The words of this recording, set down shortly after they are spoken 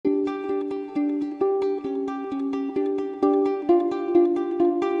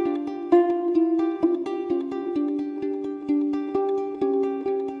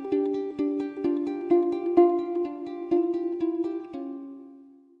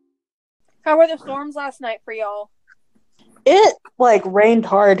How were the storms last night for y'all? It rained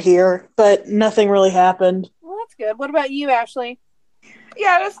hard here, but nothing really happened. Well, that's good. What about you, Ashley?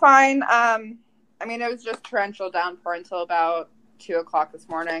 Yeah, it was fine. I mean, it was just torrential downpour until about 2 o'clock this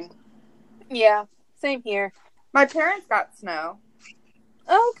morning. Yeah, same here. My parents got snow.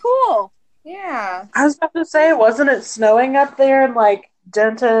 Oh, cool. Yeah. I was about to say, wasn't it snowing up there in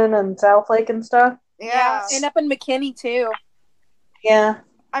Denton and South Lake and stuff? Yeah. And up in McKinney too. Yeah.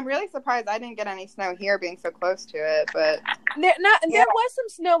 I'm really surprised I didn't get any snow here being so close to it, but There was some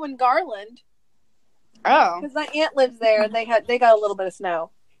snow in Garland. Oh. Because my aunt lives there. They got a little bit of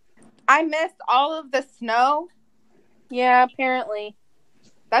snow. I missed all of the snow. Yeah, apparently.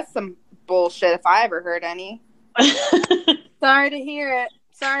 That's some bullshit if I ever heard any. Sorry to hear it.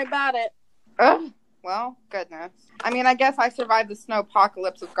 Sorry about it. Ugh. Well, goodness. I mean, I guess I survived the snow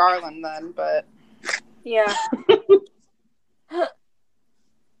apocalypse with Garland then, but... Yeah.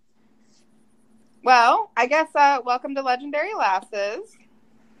 Well, I guess, welcome to Legendary Lasses.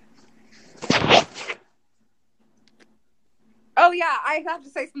 Oh, yeah, I have to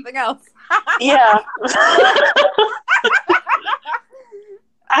say something else. Yeah.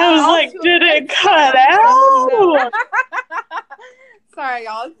 I was like, did it cut out? Sorry,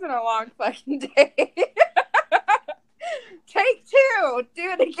 y'all. It's been a long fucking day. Take two.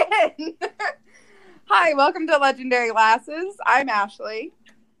 Do it again. Hi, welcome to Legendary Lasses. I'm Ashley.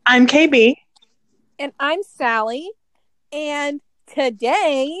 I'm KB. And I'm Sally. And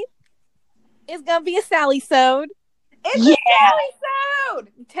today is going to be a Sally-sode. It's a Sally-sode!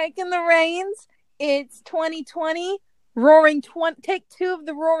 Taking the reins. It's 2020. Take two of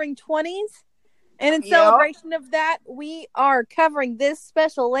the Roaring 20s. And in celebration of that, we are covering this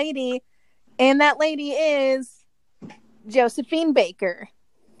special lady. And that lady is Josephine Baker.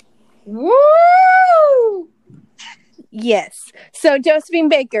 Woo! Yes. So, Josephine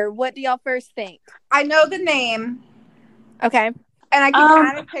Baker, what do y'all first think? I know the name. Okay. And I can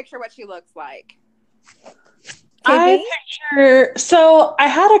kind of picture what she looks like. So I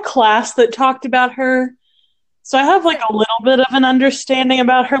had a class that talked about her. So I have a little bit of an understanding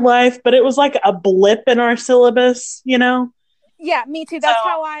about her life, but it was like a blip in our syllabus, you know? Yeah, me too. That's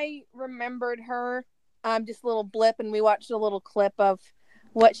how I remembered her. Just a little blip, and we watched a little clip of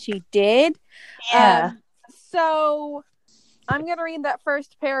what she did. Yeah. So I'm going to read that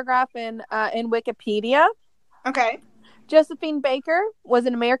first paragraph in Wikipedia. Okay. Josephine Baker was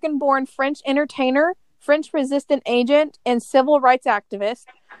an American-born French entertainer, French resistance agent, and civil rights activist.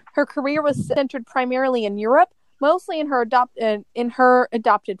 Her career was centered primarily in Europe, mostly in her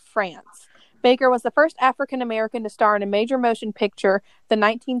adopted France. Baker was the first African American to star in a major motion picture, the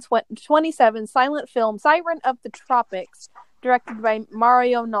 1927 silent film Siren of the Tropics, directed by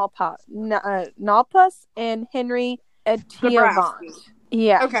Mario Nalpas and Henry Etiavant.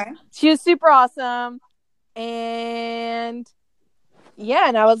 Yeah. Okay. She was super awesome. And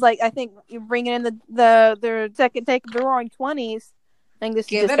I was like, I think you're bringing in the second take of the Roaring 20s. I think this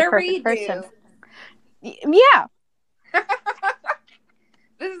is just the perfect person. Yeah.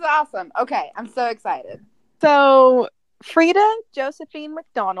 This is awesome. Okay, I'm so excited. So, Frida Josephine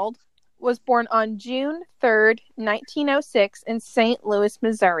McDonald was born on June 3rd, 1906 in St. Louis,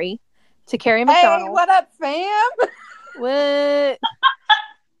 Missouri, to Carrie McDonald. Hey, what up, fam? What?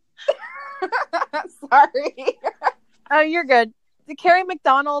 Sorry. Oh, you're good. To Carrie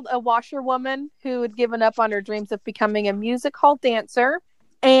McDonald, a washerwoman who had given up on her dreams of becoming a music hall dancer.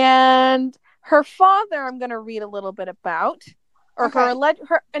 And her father, I'm going to read a little bit about. Or okay.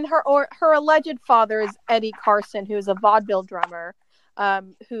 Her alleged father is Eddie Carson, who is a vaudeville drummer,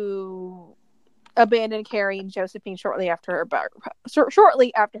 who abandoned Carrie and Josephine shortly after her birth.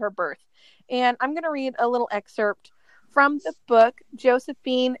 And I'm going to read a little excerpt from the book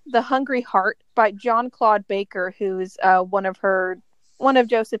Josephine, the Hungry Heart by John Claude Baker, who's one of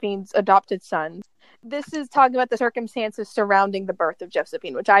Josephine's adopted sons. This is talking about the circumstances surrounding the birth of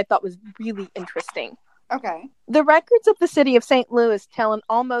Josephine, which I thought was really interesting. Okay. The records of the city of St. Louis tell an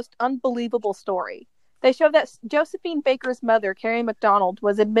almost unbelievable story. They show that Josephine Baker's mother, Carrie McDonald,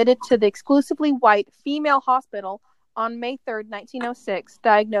 was admitted to the exclusively white female hospital on May 3rd, 1906,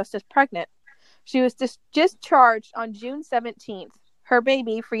 diagnosed as pregnant. She was discharged on June 17th, her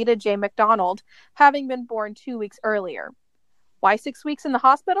baby, Frida J. McDonald, having been born 2 weeks earlier. Why 6 weeks in the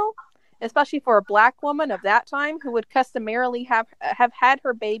hospital? Especially for a black woman of that time who would customarily have had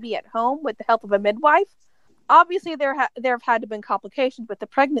her baby at home with the help of a midwife. Obviously, there have had to been complications with the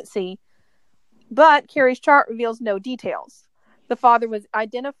pregnancy, but Carrie's chart reveals no details. The father was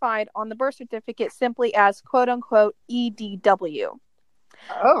identified on the birth certificate simply as quote-unquote EDW.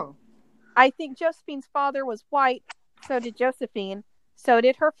 Oh. I think Josephine's father was white, so did Josephine, so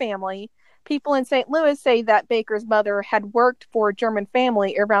did her family. People in St. Louis say that Baker's mother had worked for a German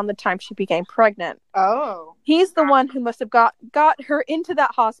family around the time she became pregnant. Oh. He's the one who must have got her into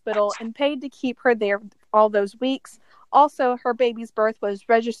that hospital and paid to keep her there all those weeks. Also, her baby's birth was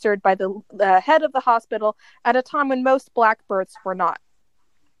registered by the head of the hospital at a time when most black births were not.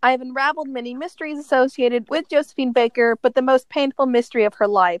 I have unraveled many mysteries associated with Josephine Baker, but the most painful mystery of her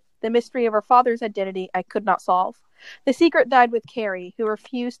life, the mystery of her father's identity, I could not solve. The secret died with Carrie, who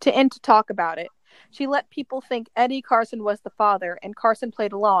refused to end to talk about it. She let people think Eddie Carson was the father, and Carson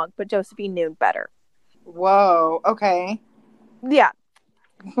played along, but Josephine knew better. Whoa. Okay. Yeah.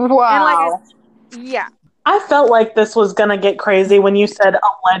 Wow. Yeah. I felt like this was going to get crazy when you said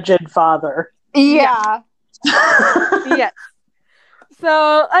alleged father. Yeah. Yes.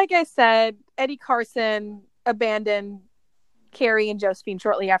 So, like I said, Eddie Carson abandoned Carrie and Josephine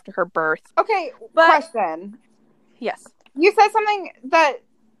shortly after her birth. Okay, question. Yes. You said something that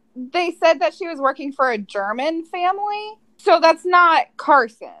they said that she was working for a German family? So that's not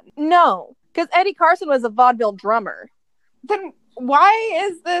Carson. No, because Eddie Carson was a vaudeville drummer. Then why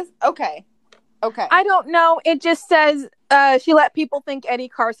is this? Okay. I don't know. It just says she let people think Eddie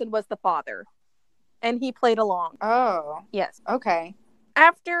Carson was the father. And he played along. Oh. Yes. Okay.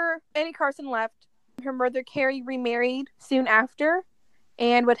 After Eddie Carson left, her mother Carrie remarried soon after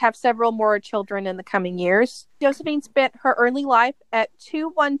and would have several more children in the coming years. Josephine spent her early life at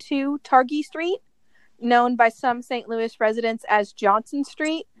 212 Targhee Street, known by some St. Louis residents as Johnson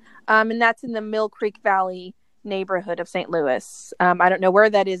Street, and that's in the Mill Creek Valley neighborhood of St. Louis. I don't know where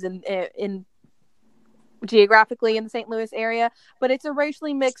that is in geographically in the St. Louis area, but it's a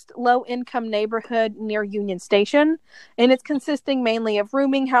racially mixed low-income neighborhood near Union Station, and it's consisting mainly of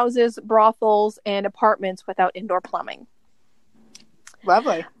rooming houses, brothels, and apartments without indoor plumbing.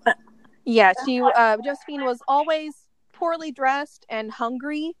 Lovely. Yeah, Josephine was always poorly dressed and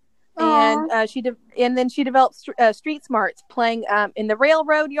hungry, and then she developed street smarts playing in the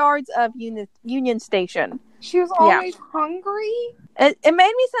railroad yards of Union Station. She was always hungry? It made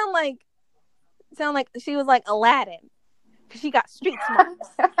me sound like she was like Aladdin, because she got street smarts.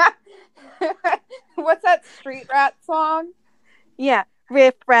 What's that Street Rat song? Yeah,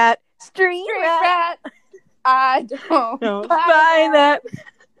 Riff Rat, Street Rat. I don't buy that.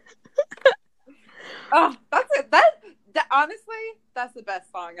 Oh, that's it. That honestly, that's the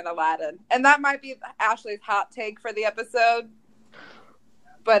best song in Aladdin, and that might be Ashley's hot take for the episode.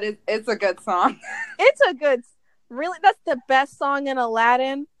 But it's a good song. Really, that's the best song in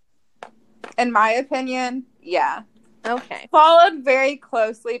Aladdin. In my opinion, yeah. Okay. Followed very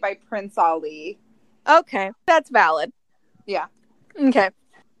closely by Prince Ali. Okay, that's valid. Yeah. Okay.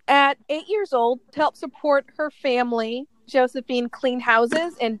 At 8 years old, to help support her family, Josephine cleaned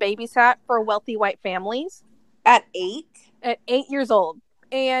houses and babysat for wealthy white families. At 8? At 8 years old.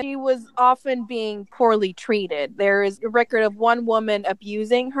 And she was often being poorly treated. There is a record of one woman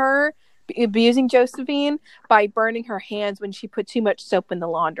abusing Josephine by burning her hands when she put too much soap in the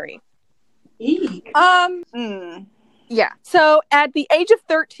laundry. Yeah. So at the age of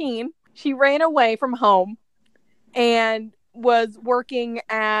 13, she ran away from home and was working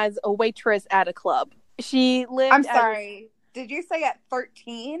as a waitress at a club. She lived I'm sorry. Did you say at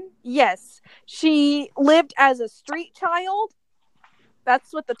 13? Yes. She lived as a street child.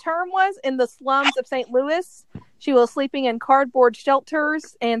 That's what the term was, in the slums of St. Louis. She was sleeping in cardboard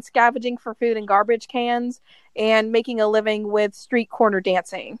shelters and scavenging for food in garbage cans and making a living with street corner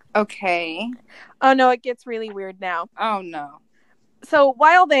dancing. Okay. Oh, no, it gets really weird now. Oh, no. So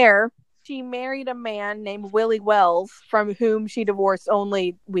while there, she married a man named Willie Wells, from whom she divorced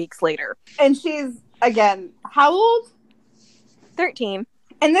only weeks later. And she's, again, how old? 13.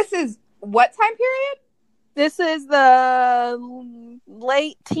 And this is what time period? This is the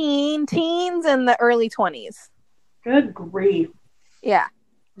late teens and the early 20s. Good grief. Yeah.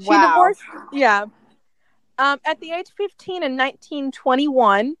 She divorced. Yeah. At the age of 15 in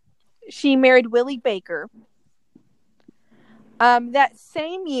 1921, she married Willie Baker. That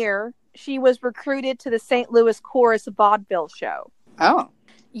same year, she was recruited to the St. Louis Chorus vaudeville show. Oh.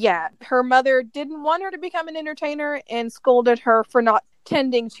 Yeah. Her mother didn't want her to become an entertainer and scolded her for not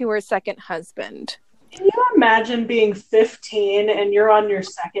tending to her second husband. Can you imagine being 15 and you're on your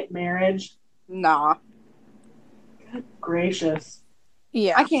second marriage? Nah. Good gracious.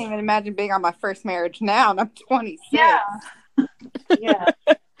 Yeah. I can't even imagine being on my first marriage now, and I'm 26. Yeah. Yeah.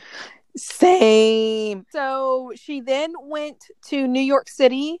 Same. So she then went to New York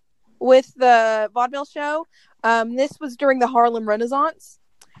City with the vaudeville show. This was during the Harlem Renaissance.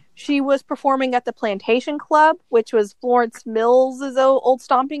 She was performing at the Plantation Club, which was Florence Mill's old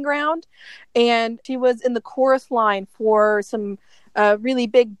stomping ground. And she was in the chorus line for some really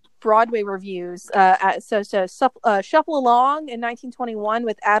big Broadway reviews. Shuffle Along in 1921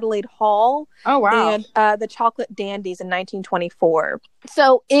 with Adelaide Hall. Oh, wow. And The Chocolate Dandies in 1924.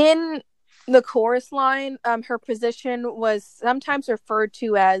 So in the chorus line, her position was sometimes referred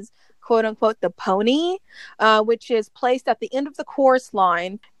to as quote unquote the pony, which is placed at the end of the chorus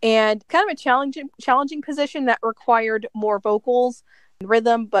line, and kind of a challenging position that required more vocals and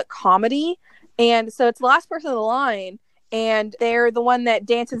rhythm but comedy. And so it's the last person of the line, and they're the one that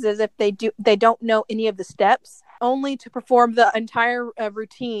dances as if they don't know any of the steps, only to perform the entire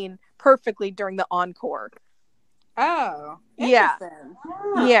routine perfectly during the encore. Oh, yeah. interesting.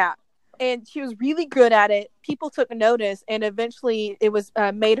 Yeah. And she was really good at it. People took notice, and eventually it was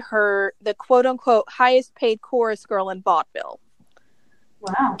made her the quote-unquote highest paid chorus girl in vaudeville.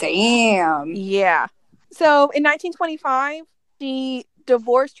 Wow. Damn. Yeah. So in 1925, she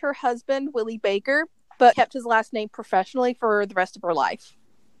divorced her husband, Willie Baker, but kept his last name professionally for the rest of her life.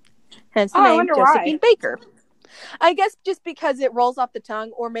 Hence the name Josephine Baker. I guess just because it rolls off the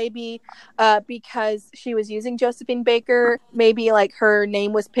tongue, or maybe because she was using Josephine Baker, maybe like her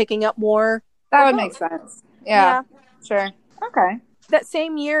name was picking up more. That would make sense. Yeah. Sure. Okay. That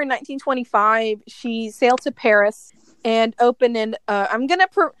same year in 1925, she sailed to Paris and opened in, there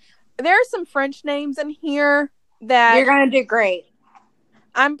are some French names in here that you're going to do great.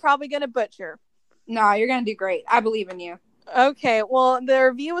 I'm probably going to butcher. No, you're going to do great. I believe in you. Okay. Well, the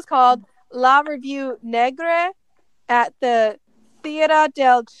review was called La Revue Negre at the Theatre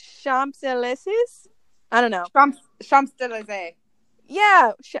des Champs-Élysées. I don't know. Champs-Élysées.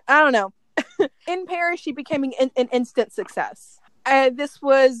 Yeah, I don't know. In Paris, she became an instant success. This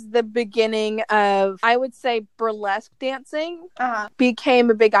was the beginning of, I would say, burlesque dancing. Became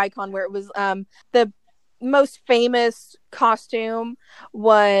a big icon where it was the most famous costume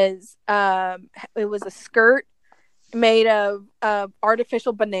was it was a skirt made of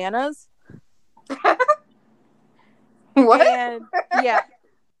artificial bananas. What? And, yeah.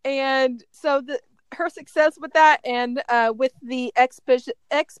 And so her success with that, and with the exposition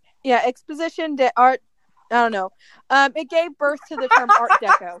de art, I don't know. It gave birth to the term Art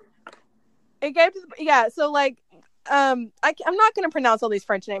Deco. So like, I'm not going to pronounce all these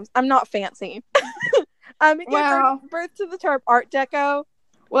French names. I'm not fancy. It gave birth to the term Art Deco.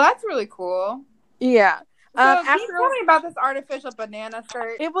 Well, that's really cool. Yeah. So can you tell me about this artificial banana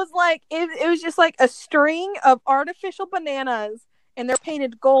skirt? It was like it was just like a string of artificial bananas, and they're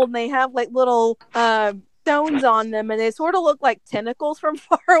painted gold, and they have like little stones on them, and they sort of look like tentacles from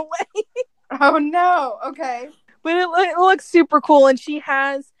far away. Oh no! Okay, but it looks super cool, and she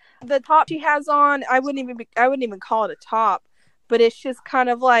has the top she has on. I wouldn't even call it a top, but it's just kind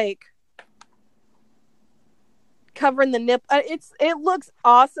of like covering the nip. It looks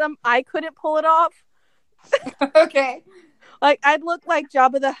awesome. I couldn't pull it off. Okay. Like, I'd look like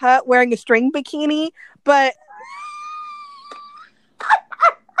Jabba the Hutt wearing a string bikini, but...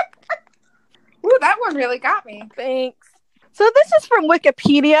 Ooh, that one really got me. Thanks. So this is from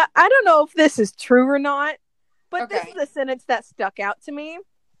Wikipedia. I don't know if this is true or not, but This is a sentence that stuck out to me.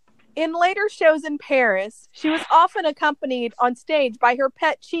 In later shows in Paris, she was often accompanied on stage by her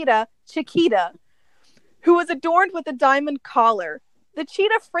pet cheetah, Chiquita, who was adorned with a diamond collar. The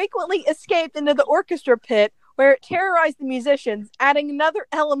cheetah frequently escaped into the orchestra pit, where it terrorized the musicians, adding another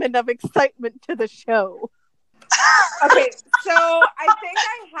element of excitement to the show. Okay, so I think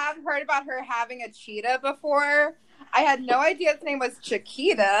I have heard about her having a cheetah before. I had no idea its name was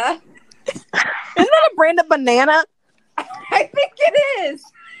Chiquita. Isn't that a brand of banana? I think it is.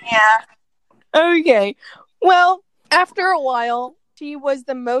 Yeah. Okay. Well, after a while, she was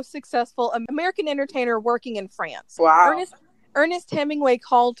the most successful American entertainer working in France. Wow. Ernest Hemingway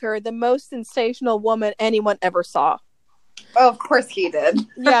called her the most sensational woman anyone ever saw. Oh, of course he did.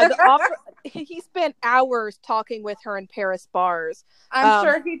 Yeah, he spent hours talking with her in Paris bars. I'm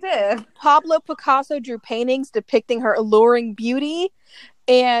sure he did. Pablo Picasso drew paintings depicting her alluring beauty,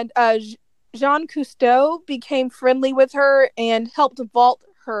 and Jean Cousteau became friendly with her and helped vault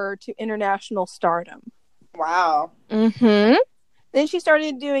her to international stardom. Wow. Mm-hmm. Then she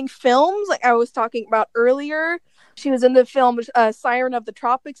started doing films, like I was talking about earlier. She was in the film Siren of the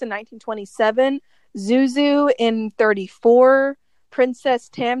Tropics in 1927, Zuzu in 1934, Princess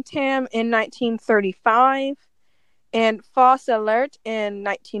Tam Tam in 1935, and Fausse Alert in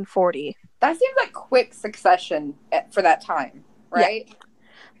 1940. That seems like quick succession for that time, right?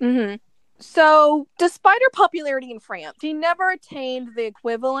 Yeah. Mm-hmm. So, despite her popularity in France, she never attained the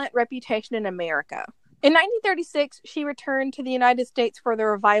equivalent reputation in America. In 1936, she returned to the United States for the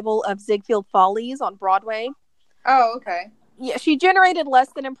revival of Ziegfeld Follies on Broadway. Oh, okay. Yeah, she generated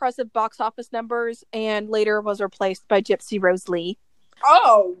less than impressive box office numbers and later was replaced by Gypsy Rose Lee.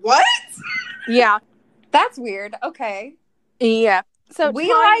 Oh, what? Yeah. That's weird. Okay. Yeah. So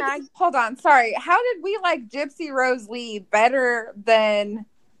hold on, sorry. How did we like Gypsy Rose Lee better than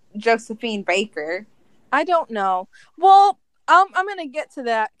Josephine Baker? I don't know. Well, I'm going to get to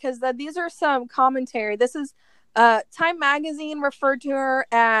that because these are some commentary. This is Time Magazine referred to her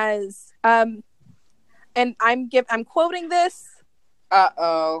as, and I'm quoting this.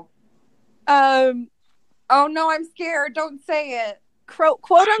 Uh-oh. Oh no, I'm scared. Don't say it.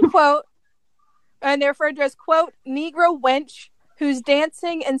 Quote unquote. And they're referred to as, quote, Negro wench whose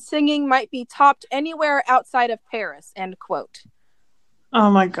dancing and singing might be topped anywhere outside of Paris, end quote. Oh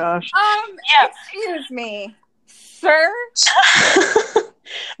my gosh. Excuse me, sir?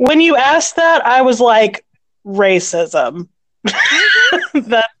 When you asked that, I was like, racism.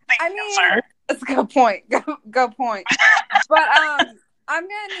 That's a good point. Go point. But I'm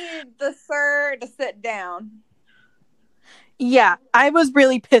gonna need the sir to sit down. Yeah, I was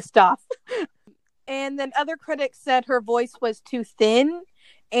really pissed off. And then other critics said her voice was too thin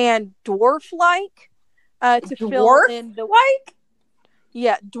and dwarf-like to fill in the like.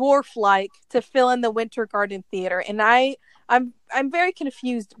 Yeah, dwarf-like to fill in the Winter Garden Theater, and I'm very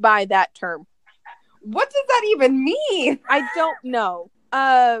confused by that term. What does that even mean? I don't know.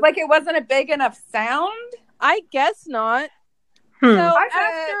 Like it wasn't a big enough sound? I guess not. So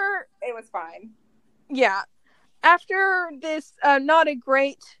after it was fine. Yeah, after this not a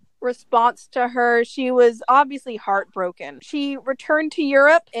great response to her, she was obviously heartbroken. She returned to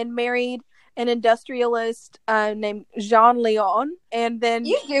Europe and married an industrialist named Jean Leon, and then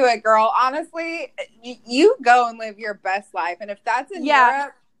you do it, girl. Honestly, you go and live your best life, and if that's in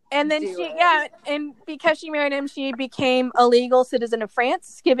Europe, and then and because she married him, she became a legal citizen of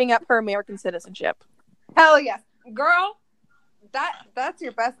France, giving up her American citizenship. Hell yes, girl. That's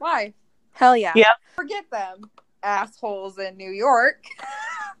your best life. Hell yeah. Yeah. Forget them assholes in New York.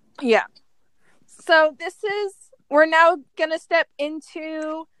 Yeah. So we're now gonna step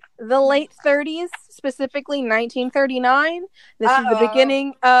into the late 30s, specifically 1939. This is the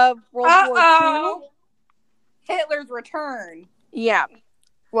beginning of World War II. Hitler's return. Yeah.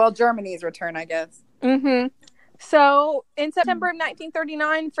 Well, Germany's return, I guess. Mm-hmm. So, in September of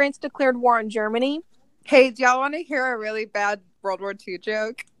 1939, France declared war on Germany. Hey, do y'all want to hear a really bad World War II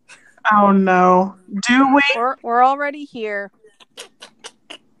joke? Oh, no. Do we? We're already here.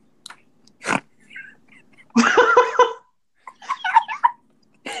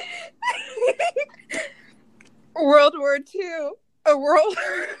 World War II. A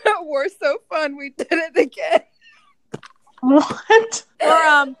war so fun we did it again. What?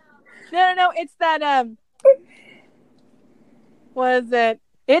 Or no, it's that was it?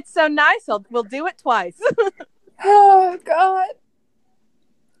 It's so nice. We'll do it twice. Oh God.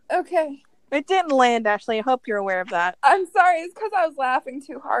 Okay. It didn't land, Ashley. I hope you're aware of that. I'm sorry. It's because I was laughing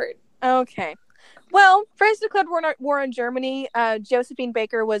too hard. Okay. Well, France declared war on Germany. Josephine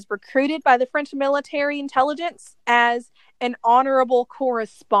Baker was recruited by the French military intelligence as an honorable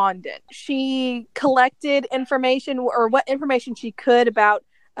correspondent. She collected information, or what information she could, about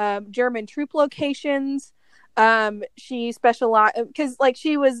German troop locations. She specialized because,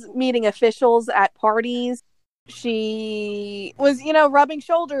 she was meeting officials at parties. She was, rubbing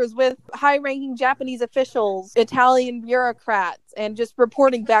shoulders with high-ranking Japanese officials, Italian bureaucrats, and just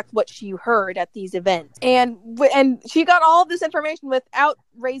reporting back what she heard at these events. And she got all of this information without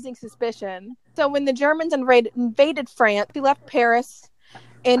raising suspicion. So when the Germans invaded France, she left Paris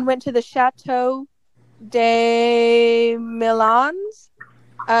and went to the Chateau de Milans,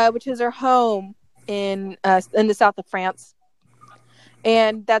 which is her home in the south of France.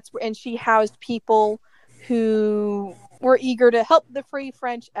 And she housed people who were eager to help the Free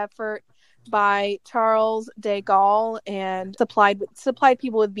French effort by Charles de Gaulle, and supplied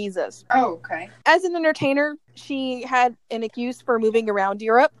people with visas. Oh, okay. As an entertainer, she had an excuse for moving around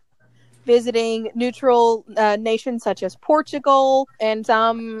Europe, visiting neutral nations such as Portugal and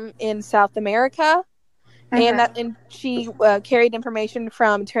some in South America. Mm-hmm. And she carried information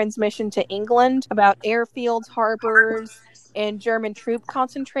from transmission to England about airfields, harbors, and German troop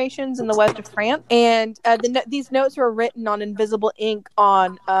concentrations in the west of France. And these notes were written on invisible ink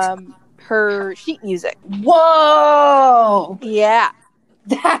on her sheet music. Whoa! Yeah.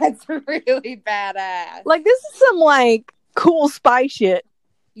 That's really badass. This is some, cool spy shit.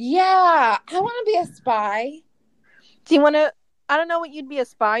 Yeah. I want to be a spy. Do you want to... I don't know what you'd be a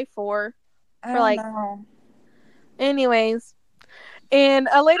spy for. I don't know. Anyways. And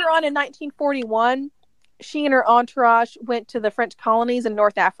later on in 1941... she and her entourage went to the French colonies in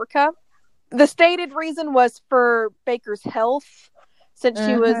North Africa. The stated reason was for Baker's health, since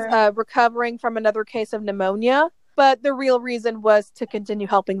she was recovering from another case of pneumonia. but the real reason was to continue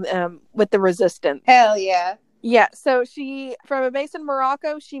helping them with the resistance. Hell yeah. Yeah, so she, from a base in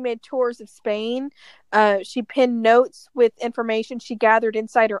Morocco, she made tours of Spain. She pinned notes with information she gathered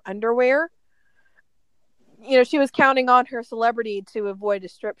inside her underwear. You know, she was counting on her celebrity to avoid a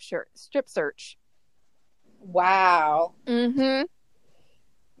strip search. Wow. Mm-hmm.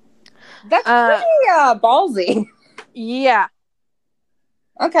 That's pretty ballsy. Yeah.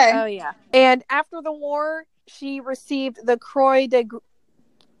 Okay. Oh, yeah. And after the war, she received the Croix de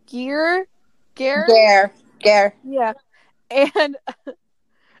Guerre. Gare. Yeah. And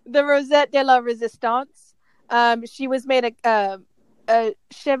the Rosette de la Resistance. She was made a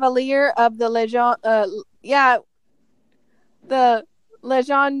Chevalier of the Legion. The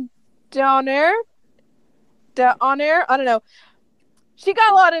Legion d'Honneur. I don't know. She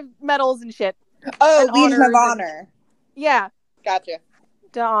got a lot of medals and shit. Oh, and Legion of honors and- Honor. Yeah. Gotcha.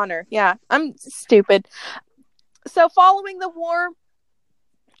 D'Honneur. Yeah. I'm stupid. So following the war,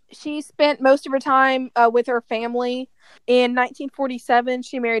 she spent most of her time with her family. In 1947,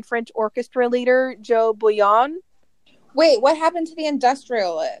 she married French orchestra leader Joe Bouillon. Wait, what happened to the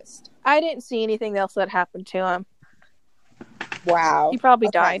industrialist? I didn't see anything else that happened to him. Wow. He probably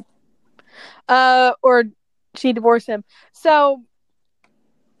died. Or she divorced him. So,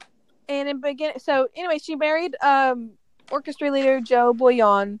 and anyway, she married orchestra leader Joe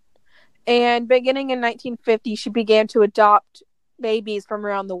Bouillon. And beginning in 1950, she began to adopt babies from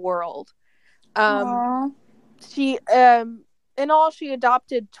around the world. She in all she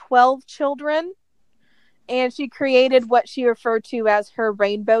adopted 12 children, and she created what she referred to as her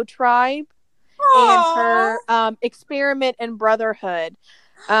rainbow tribe. And her experiment in brotherhood.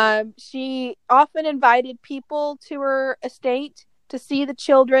 She often invited people to her estate to see the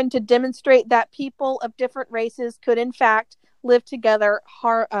children, to demonstrate that people of different races could in fact live together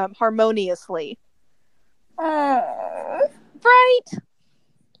harmoniously. Right?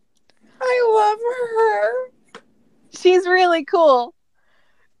 I love her. She's really cool.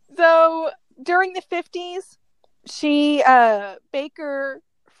 So during the 50s, Baker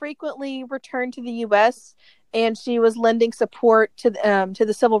frequently returned to the U.S. and she was lending support to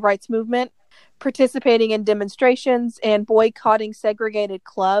the civil rights movement, participating in demonstrations and boycotting segregated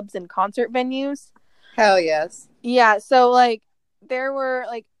clubs and concert venues. Hell yes. Yeah, so like there were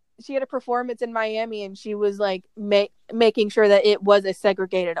like she had a performance in Miami and she was like making sure that it was a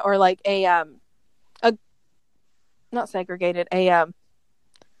segregated or like a not segregated,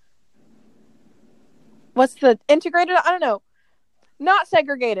 what's the integrated? I don't know. Not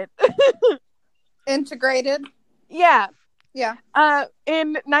segregated. Integrated? Yeah. Yeah.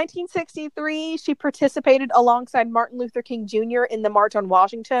 In 1963, she participated alongside Martin Luther King Jr. in the March on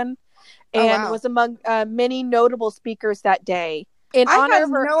Washington and was among many notable speakers that day. I had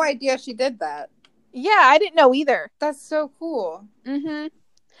no idea she did that. Yeah, I didn't know either. That's so cool. Mm-hmm.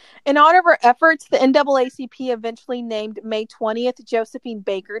 In honor of her efforts, the NAACP eventually named May 20th Josephine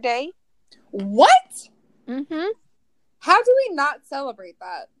Baker Day. What? Mm-hmm. How do we not celebrate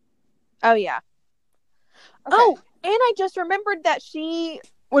that? Oh, yeah. Okay. Oh, and I just remembered that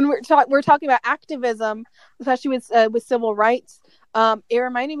when we're talking about activism, especially with civil rights, it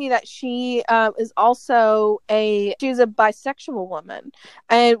reminded me that she is also she's a bisexual woman.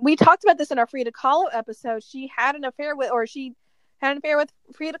 And we talked about this in our Frida Kahlo episode. She had an affair with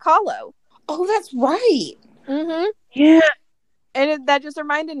Frida Kahlo. Oh, that's right. Mm-hmm. Yeah. And that just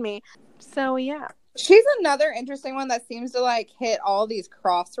reminded me. So, yeah. She's another interesting one that seems to like hit all these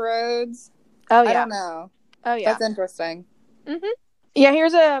crossroads. Oh, yeah. I don't know. Oh, yeah. That's interesting. Mm-hmm. Yeah,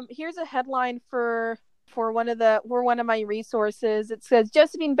 here's a headline for one of my resources. It says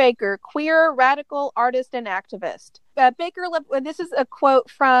Josephine Baker, queer, radical, artist, and activist. Baker left. This is a quote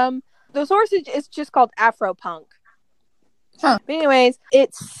from the source. It's just called Afropunk. Huh. But anyways,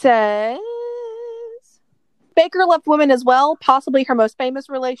 it says Baker loved women as well. Possibly her most famous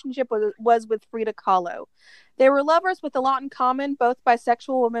relationship was with Frida Kahlo. They were lovers with a lot in common, both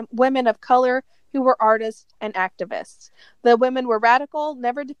bisexual women of color who were artists and activists. The women were radical,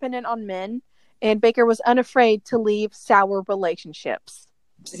 never dependent on men, and Baker was unafraid to leave sour relationships.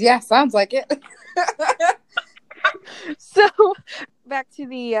 Yeah, sounds like it. So, back to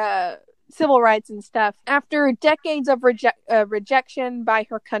the civil rights and stuff. After decades of rejection by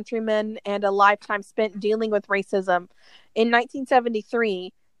her countrymen and a lifetime spent dealing with racism, in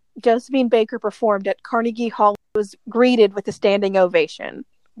 1973, Josephine Baker performed at Carnegie Hall and was greeted with a standing ovation.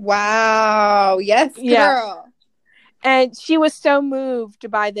 Wow. Yes, girl. Yeah. And she was so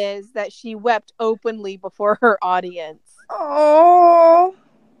moved by this that she wept openly before her audience. Oh.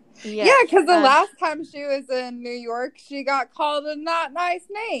 Yeah, because the last time she was in New York, she got called a not nice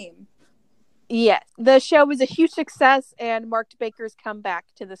name. Yes, the show was a huge success and marked Baker's comeback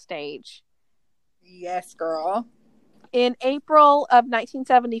to the stage. Yes, girl. In April of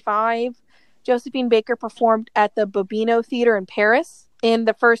 1975, Josephine Baker performed at the Bobino Theater in Paris in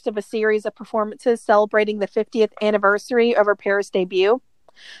the first of a series of performances celebrating the 50th anniversary of her Paris debut.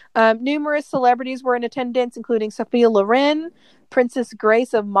 Numerous celebrities were in attendance, including Sophia Loren, Princess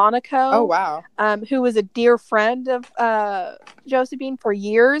Grace of Monaco. Oh, wow. Who was a dear friend of Josephine for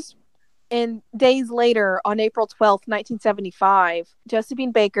years. And days later, on April 12th, 1975,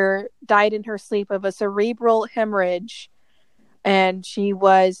 Josephine Baker died in her sleep of a cerebral hemorrhage, and she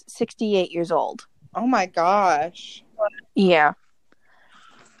was 68 years old. Oh my gosh. Yeah.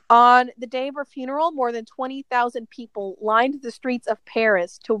 On the day of her funeral, more than 20,000 people lined the streets of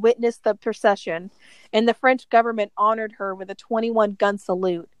Paris to witness the procession, and the French government honored her with a 21-gun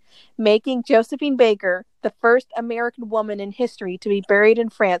salute, making Josephine Baker the first American woman in history to be buried in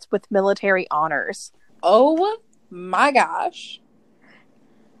France with military honors. Oh my gosh.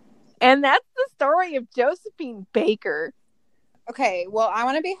 And that's the story of Josephine Baker. Okay, well, I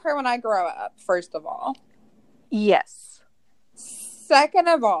want to be her when I grow up, first of all. Yes. Second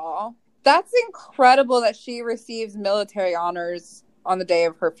of all, that's incredible that she receives military honors on the day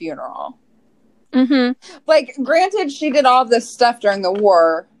of her funeral. Mm-hmm. Like, granted, she did all this stuff during the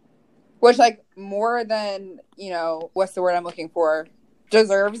war, which, like, more than, what's the word I'm looking for,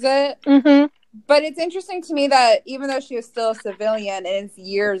 deserves it. Mm-hmm. But it's interesting to me that even though she was still a civilian, and it's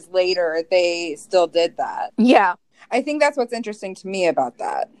years later, they still did that. Yeah. I think that's what's interesting to me about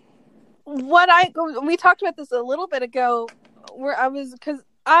that. We talked about this a little bit ago, where because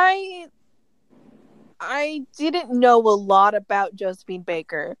I didn't know a lot about Josephine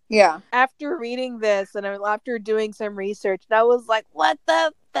Baker. Yeah. After reading this and after doing some research, I was like, what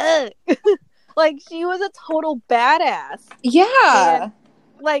the fuck? Like, she was a total badass. Yeah.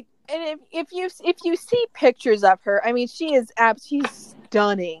 And if you see pictures of her, I mean, she's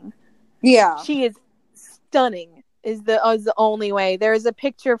stunning. Yeah. She is stunning is the only way. There's a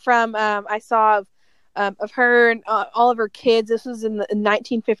picture from I saw of her and all of her kids. This was in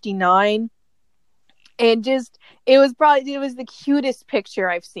 1959, and it was the cutest picture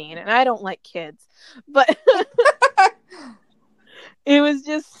I've seen. And I don't like kids, but it was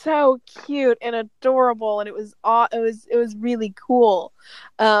just so cute and adorable, and it was really cool.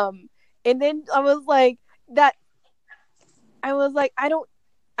 And then I was like,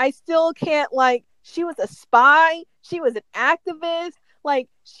 I still can't, like, she was a spy, she was an activist, like,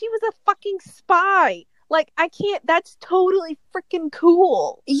 she was a fucking spy. Like, I can't, that's totally freaking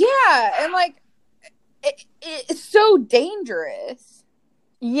cool. Yeah, and, like, it's so dangerous.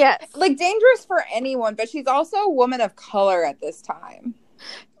 Yes. Like, dangerous for anyone, but she's also a woman of color at this time.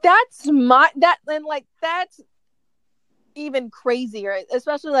 That's even crazier,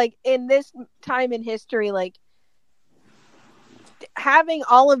 especially, like, in this time in history, like, having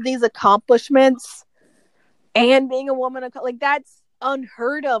all of these accomplishments and being a woman of color, like, that's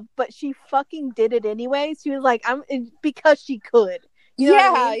unheard of, but she fucking did it anyway. She was like, because she could. You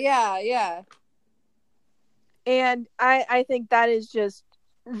know what I mean? Yeah. And I think that is just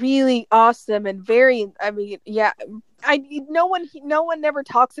really awesome and very, I mean, yeah, no one never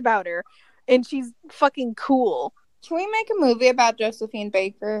talks about her, and she's fucking cool. Can we make a movie about Josephine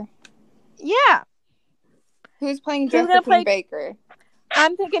Baker? Yeah. Who's playing Josephine Baker?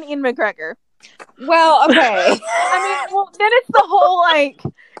 I'm thinking Ian McGregor. Well, okay. I mean, well, then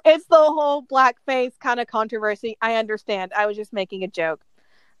it's the whole blackface kind of controversy. I understand. I was just making a joke.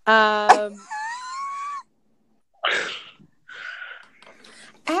 Ow.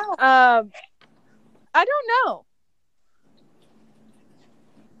 I don't know.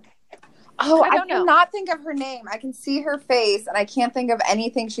 Oh, I cannot think of her name. I can see her face, and I can't think of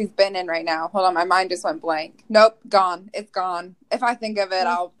anything she's been in right now. Hold on, my mind just went blank. Nope, gone. It's gone. If I think of it,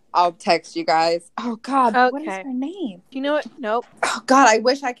 I'll text you guys. Oh God, okay. What is her name? Do you know it? Nope. Oh God, I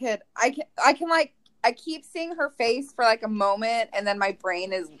wish I could. I can like, I keep seeing her face for like a moment, and then my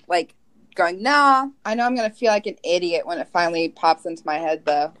brain is like going, nah. I know I'm gonna feel like an idiot when it finally pops into my head,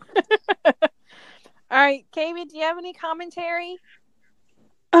 though. All right, Kavie, do you have any commentary?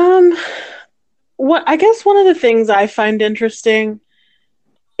 What I guess one of the things I find interesting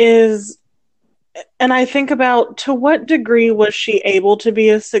is, and I think about, to what degree was she able to be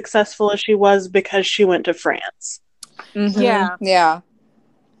as successful as she was because she went to France? Mm-hmm. Yeah.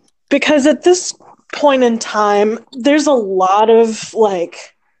 Because at this point in time, there's a lot of,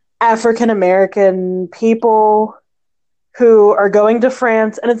 like, African American people who are going to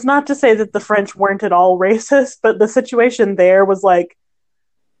France, and it's not to say that the French weren't at all racist, but the situation there was, like,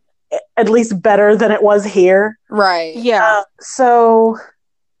 at least better than it was here. Right. Yeah. So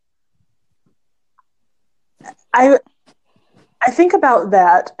I think about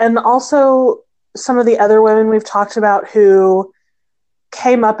that, and also some of the other women we've talked about who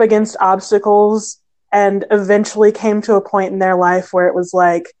came up against obstacles and eventually came to a point in their life where it was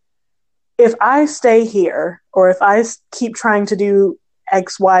like, if I stay here or if I keep trying to do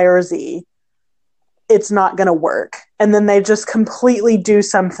X, Y, or Z, it's not going to work. And then they just completely do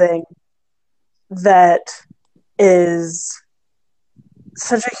something that is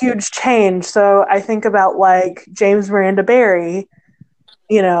such a huge change. So I think about like James Miranda Barry,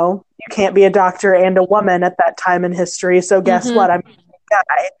 you know, you can't be a doctor and a woman at that time in history. So guess what? I'm a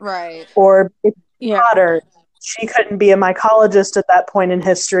guy. Right. Or Potter, she couldn't be a mycologist at that point in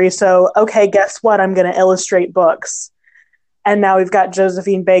history. So, okay, guess what? I'm going to illustrate books. And now we've got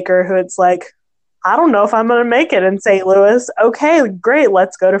Josephine Baker, who it's like, I don't know if I'm going to make it in St. Louis. Okay, great.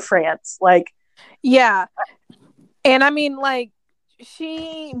 Let's go to France. Like, yeah. And I mean, like,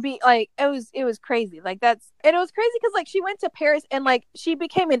 it was crazy. Like, it was crazy because, like, she went to Paris and, like, she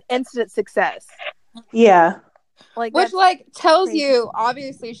became an instant success. Yeah. Like, which, like, tells crazy. You,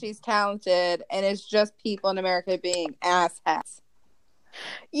 obviously, she's talented, and it's just people in America being asshats.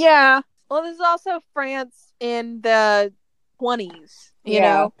 Yeah. Well, there's also France in the 20s, you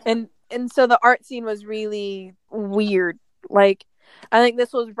know? And so the art scene was really weird. Like, I think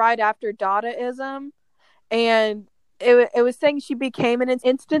this was right after Dadaism, and it was saying she became an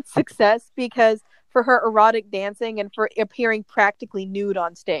instant success because for her erotic dancing and for appearing practically nude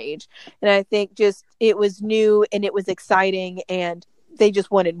on stage. And I think just it was new and it was exciting and they just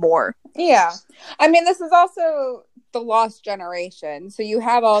wanted more. Yeah. I mean, this is also the lost generation. So you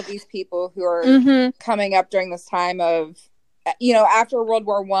have all these people who are coming up during this time of, you know, after World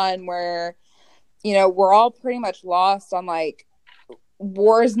War I, where, you know, we're all pretty much lost on, like,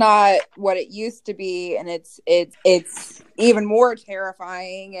 war is not what it used to be, and it's even more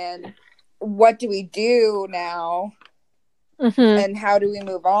terrifying, and what do we do now, and how do we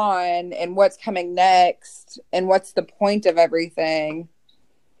move on, and what's coming next, and what's the point of everything.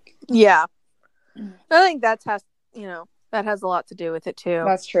 Yeah, I think that has a lot to do with it too.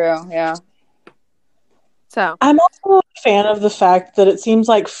 That's true. Yeah. So I'm also a fan of the fact that it seems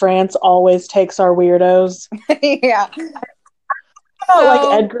like France always takes our weirdos. Yeah. Like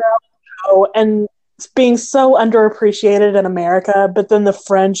Edgar Allan Poe and being so underappreciated in America, but then the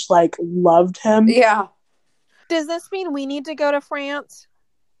French like loved him. Yeah. Does this mean we need to go to France?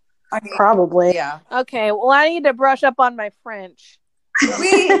 I mean, probably. Yeah. Okay. Well, I need to brush up on my French.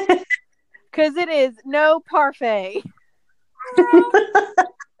 Because it is no parfait.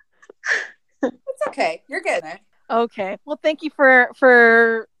 It's okay. You're getting it. Okay. Well, thank you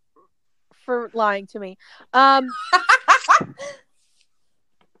for lying to me.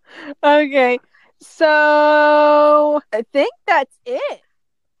 Okay. So I think that's it.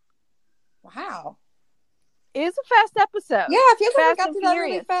 Wow. It is a fast episode. Yeah, I feel like we got through that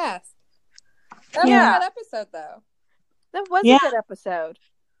really fast. That was a good episode, though. That was a good episode.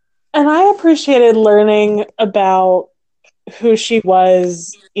 And I appreciated learning about who she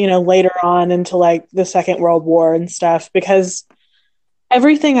was, you know, later on into like the Second World War and stuff, because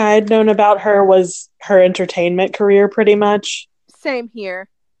everything I had known about her was her entertainment career pretty much. Same here.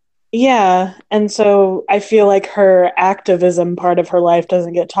 Yeah, and so I feel like her activism part of her life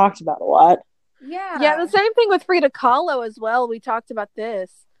doesn't get talked about a lot. Yeah, the same thing with Frida Kahlo as well. We talked about this.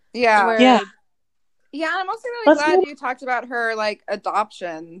 Yeah, I'm also really glad you talked about her, like,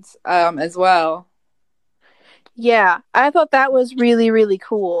 adoptions as well. Yeah, I thought that was really, really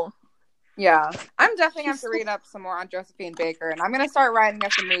cool. Yeah, I'm definitely going to have to read up some more on Josephine Baker, and I'm going to start writing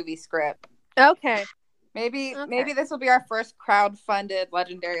us a movie script. Okay. Maybe this will be our first crowd-funded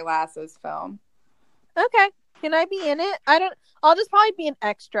Legendary Lasses film. Okay. Can I be in it? I'll just probably be an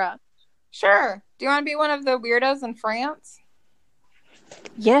extra. Sure. Do you want to be one of the weirdos in France?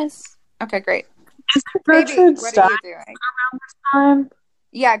 Yes. Okay, great. Is Gertrude Stein what are you doing around this time?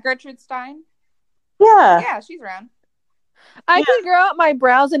 Yeah, Gertrude Stein? Yeah. Yeah, she's around. I can grow out my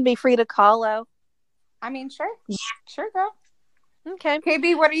brows and be Frida Kahlo. I mean, sure. Yeah. Sure, girl. Okay.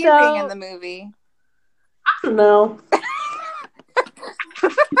 KB, what are you being in the movie? I don't know.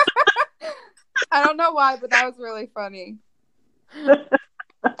 I don't know why, but that was really funny.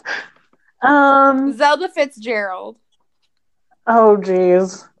 Zelda Fitzgerald. Oh,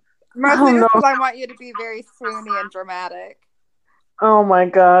 geez. Mostly just because I want you to be very swoony and dramatic. Oh my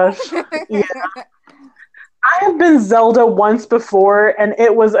gosh. Yeah. I have been Zelda once before, and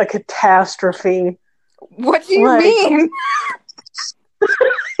it was a catastrophe. What do you mean?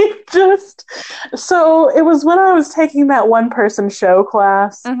 So it was when I was taking that one-person show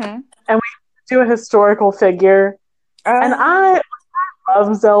class, and we do a historical figure, and I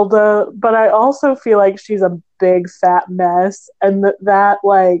love Zelda, but I also feel like she's a big fat mess, and that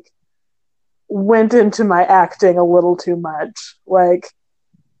like went into my acting a little too much. Like,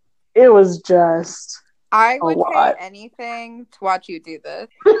 it was just I would pay anything to watch you do this.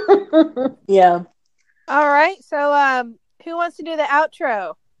 Yeah. All right. So, who wants to do the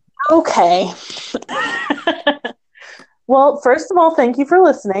outro? Okay. Well, first of all, thank you for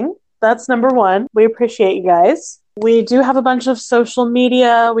listening. That's number one. We appreciate you guys. We do have a bunch of social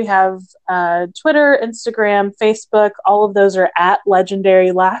media. We have Twitter, Instagram, Facebook. All of those are at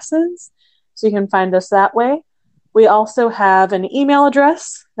Legendary Lasses, so you can find us that way. We also have an email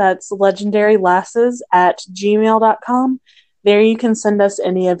address that's legendarylasses@gmail.com. There you can send us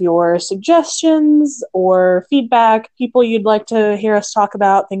any of your suggestions or feedback, people you'd like to hear us talk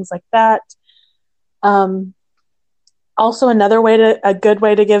about, things like that. Also, a good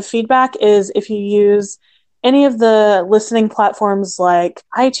way to give feedback is if you use any of the listening platforms like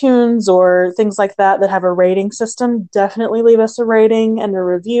iTunes or things like that have a rating system, definitely leave us a rating and a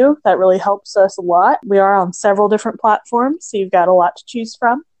review. That really helps us a lot. We are on several different platforms, so you've got a lot to choose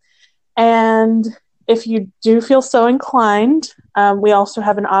from. And if you do feel so inclined, we also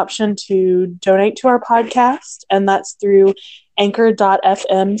have an option to donate to our podcast, and that's through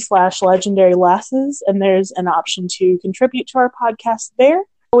anchor.fm/legendarylasses, and there's an option to contribute to our podcast there.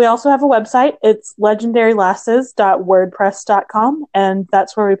 We also have a website. It's legendarylasses.wordpress.com, and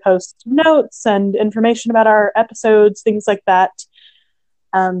that's where we post notes and information about our episodes, things like that.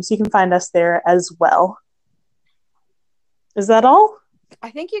 So you can find us there as well. Is that all? I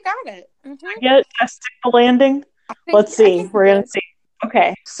think you got it. Get testing the landing. Let's see. We're going to see.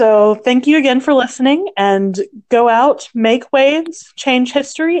 Okay. So thank you again for listening, and go out, make waves, change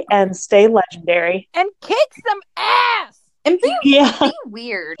history, and stay legendary. And kick some ass! And be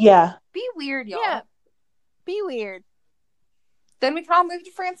weird. Yeah. Be weird, y'all. Yeah. Be weird. Then we can all move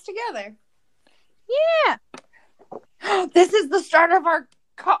to France together. Yeah. This is the start of our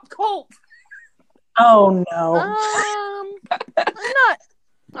cult. Oh, no. I'm not.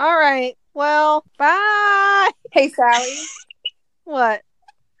 All right. Well, bye. Hey, Sally. What?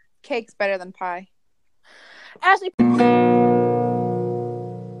 Cake's better than pie. Ashley.